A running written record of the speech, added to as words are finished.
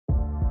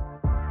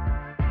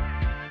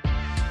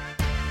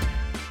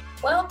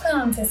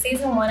Welcome to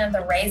season 1 of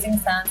the Raising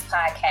Sons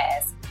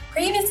podcast.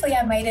 Previously,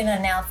 I made an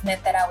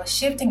announcement that I was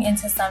shifting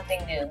into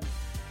something new.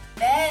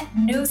 That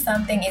new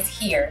something is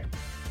here.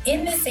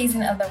 In this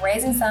season of the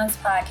Raising Sons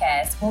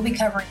podcast, we'll be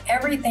covering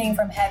everything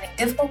from having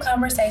difficult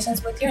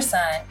conversations with your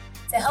son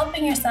to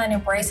helping your son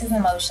embrace his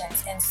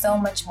emotions and so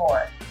much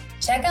more.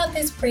 Check out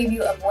this preview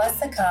of what's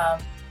to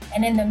come.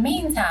 And in the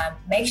meantime,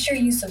 make sure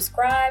you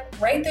subscribe,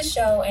 rate the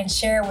show, and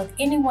share it with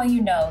anyone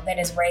you know that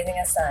is raising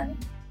a son.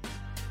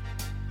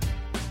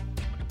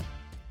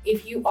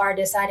 If you are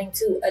deciding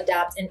to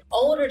adopt an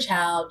older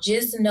child,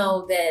 just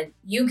know that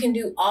you can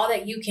do all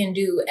that you can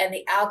do and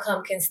the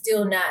outcome can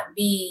still not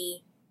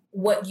be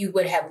what you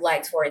would have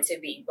liked for it to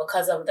be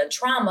because of the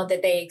trauma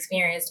that they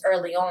experienced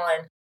early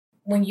on.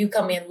 When you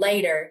come in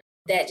later,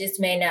 that just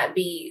may not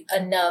be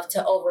enough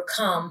to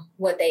overcome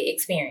what they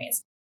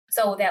experienced.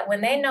 So that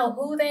when they know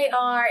who they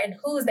are and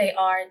whose they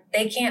are,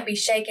 they can't be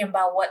shaken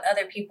by what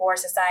other people or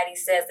society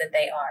says that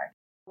they are.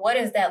 What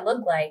does that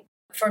look like?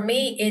 For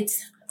me,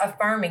 it's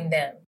affirming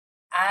them.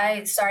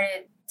 I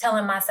started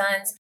telling my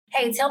sons,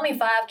 hey, tell me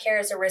 5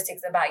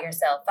 characteristics about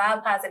yourself,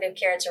 5 positive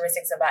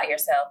characteristics about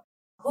yourself.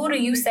 Who do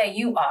you say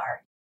you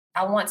are?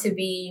 I want to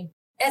be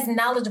as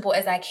knowledgeable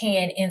as I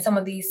can in some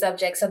of these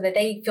subjects so that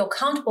they feel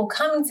comfortable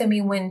coming to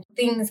me when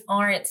things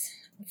aren't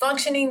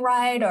functioning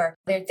right or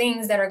there are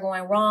things that are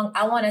going wrong.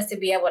 I want us to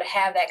be able to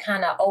have that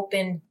kind of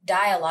open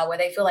dialogue where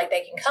they feel like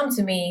they can come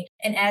to me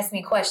and ask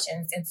me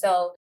questions. And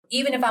so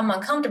even if I'm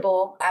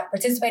uncomfortable, I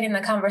participate in the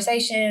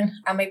conversation.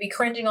 I may be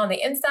cringing on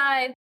the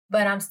inside,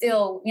 but I'm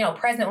still,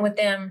 present with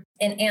them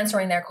and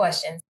answering their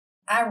questions.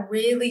 I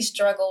really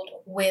struggled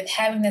with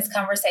having this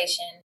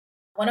conversation.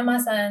 One of my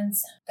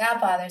son's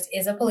godfathers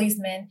is a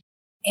policeman,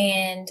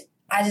 and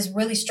I just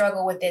really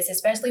struggled with this,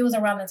 especially it was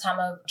around the time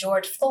of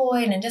George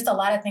Floyd and just a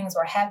lot of things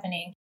were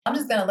happening. I'm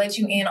just going to let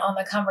you in on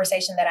the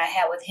conversation that I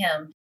had with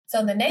him.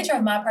 So the nature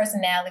of my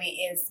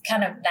personality is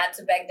kind of not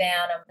to back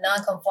down. I'm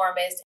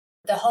nonconformist.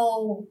 The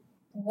whole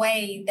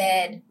way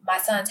that my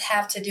sons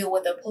have to deal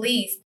with the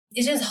police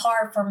is just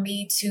hard for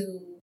me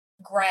to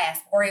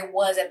grasp, or it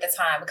was at the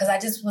time, because I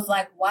just was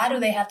like, why do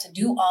they have to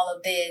do all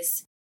of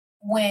this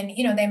when,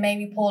 they may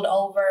be pulled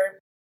over?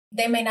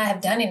 They may not have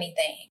done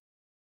anything.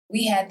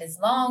 We had this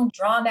long,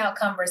 drawn out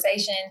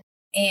conversation,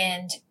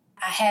 and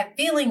I had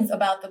feelings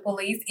about the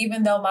police,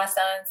 even though my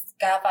son's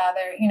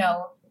godfather,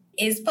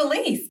 is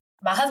police.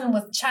 My husband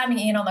was chiming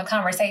in on the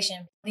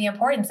conversation, the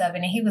importance of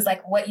it. And he was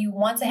like, what you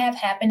want to have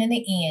happen in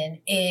the end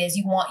is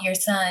you want your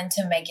son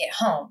to make it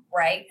home,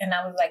 right? And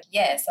I was like,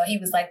 yes. So he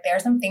was like, there are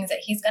some things that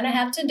he's going to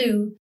have to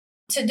do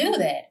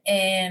that.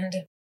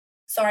 And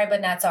sorry, but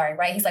not sorry,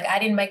 right? He's like, I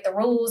didn't make the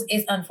rules.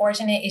 It's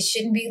unfortunate. It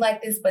shouldn't be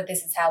like this, but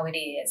this is how it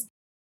is.